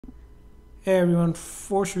Hey everyone,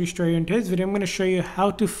 Force Restore here. In today's video, I'm going to show you how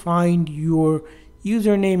to find your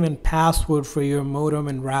username and password for your modem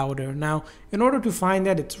and router. Now, in order to find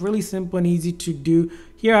that, it's really simple and easy to do.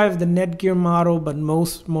 Here I have the Netgear model, but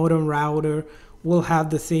most modem router will have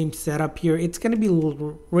the same setup here. It's going to be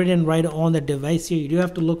written right on the device here. You do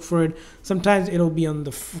have to look for it. Sometimes it'll be on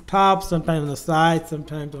the top, sometimes on the side,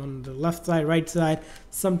 sometimes on the left side, right side,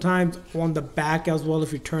 sometimes on the back as well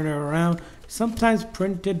if you turn it around. Sometimes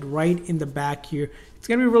printed right in the back here. It's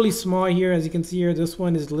going to be really small here. As you can see here, this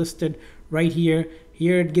one is listed right here.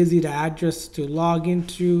 Here it gives you the address to log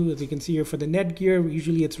into. As you can see here for the Netgear,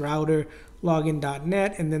 usually it's router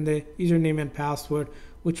login.net, and then the username and password,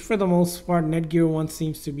 which for the most part Netgear one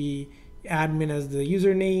seems to be admin as the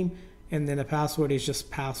username, and then the password is just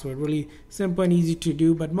password. Really simple and easy to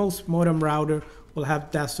do, but most modem router will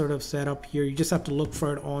have that sort of setup here. You just have to look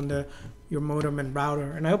for it on your modem and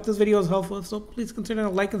router. And I hope this video is helpful, so please consider the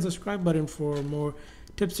like and subscribe button for more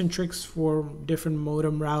tips and tricks for different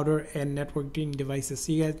modem, router, and networking devices.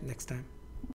 See you guys next time.